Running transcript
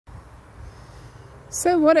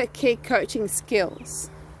So what are key coaching skills?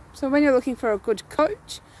 So when you're looking for a good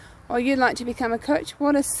coach, or you'd like to become a coach,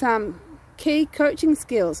 what are some key coaching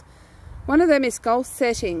skills? One of them is goal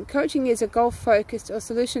setting. Coaching is a goal-focused or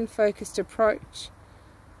solution-focused approach.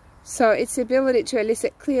 So it's the ability to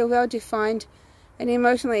elicit clear, well-defined and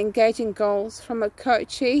emotionally engaging goals from a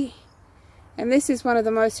coachee. And this is one of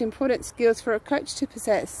the most important skills for a coach to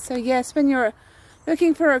possess. So yes, when you're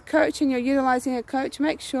looking for a coach and you're utilizing a coach,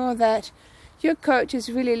 make sure that your coach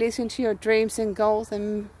is really listening to your dreams and goals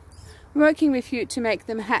and working with you to make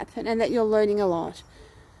them happen, and that you're learning a lot.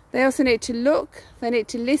 They also need to look, they need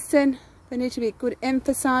to listen, they need to be good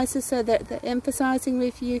emphasizers so that they're emphasizing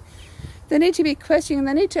with you. They need to be questioning,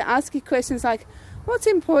 they need to ask you questions like, what's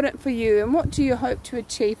important for you and what do you hope to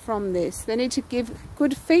achieve from this? They need to give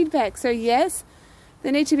good feedback. So yes,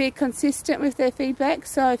 they need to be consistent with their feedback.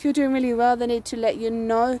 So if you're doing really well, they need to let you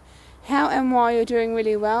know how and why you're doing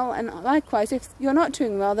really well. And likewise, if you're not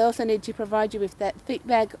doing well, they also need to provide you with that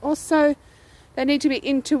feedback. Also, they need to be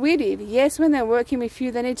intuitive. Yes, when they're working with you,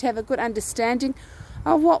 they need to have a good understanding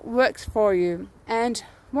of what works for you and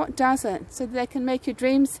what doesn't, so that they can make your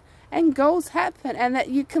dreams and goals happen, and that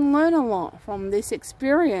you can learn a lot from this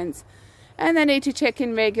experience. And they need to check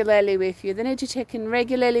in regularly with you. They need to check in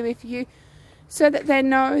regularly with you so that they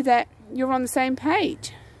know that you're on the same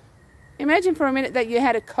page. Imagine for a minute that you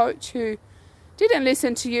had a coach who didn't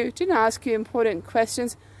listen to you, didn't ask you important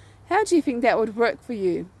questions. How do you think that would work for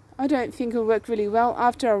you? I don't think it would work really well.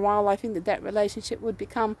 After a while, I think that relationship would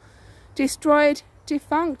become destroyed,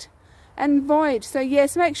 defunct, and void. So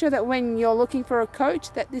yes, make sure that when you're looking for a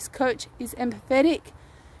coach, that this coach is empathetic,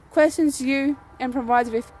 questions you, and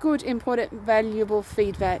provides with good, important, valuable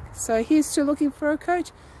feedback. So here's to looking for a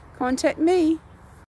coach. Contact me.